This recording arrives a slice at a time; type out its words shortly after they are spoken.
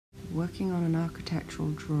working on an architectural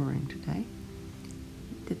drawing today.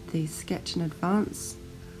 Did the sketch in advance,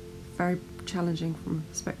 very challenging from a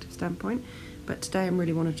perspective standpoint, but today I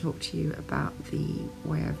really want to talk to you about the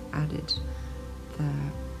way I've added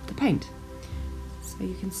the paint. So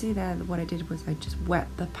you can see there that what I did was I just wet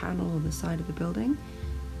the panel on the side of the building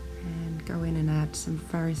and go in and add some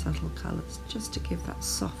very subtle colours just to give that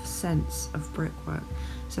soft sense of brickwork.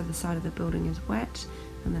 So the side of the building is wet,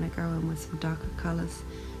 and then I go in with some darker colours,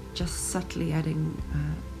 just subtly adding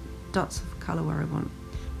dots of colour where I want.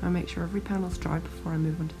 I make sure every panel's dry before I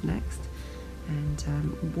move on to the next,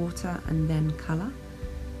 and water and then colour.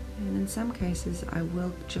 And in some cases I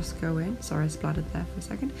will just go in, sorry I splattered there for a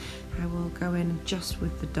second, I will go in just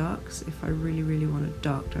with the darks if I really want a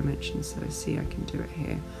dark dimension, so see I can do it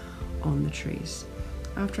here on the trees.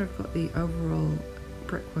 After I've got the overall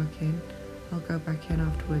brickwork in, I'll go back in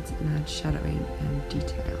afterwards and add shadowing and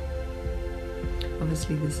detail.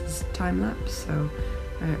 Obviously this is time-lapse, so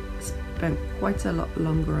I spent quite a lot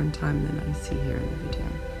longer on time than I see here in the video.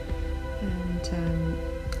 And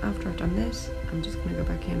after I've done this, I'm just going to go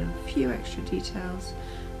back in a few extra details,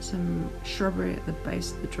 some shrubbery at the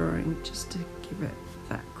base of the drawing, just to give it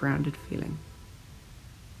that grounded feeling.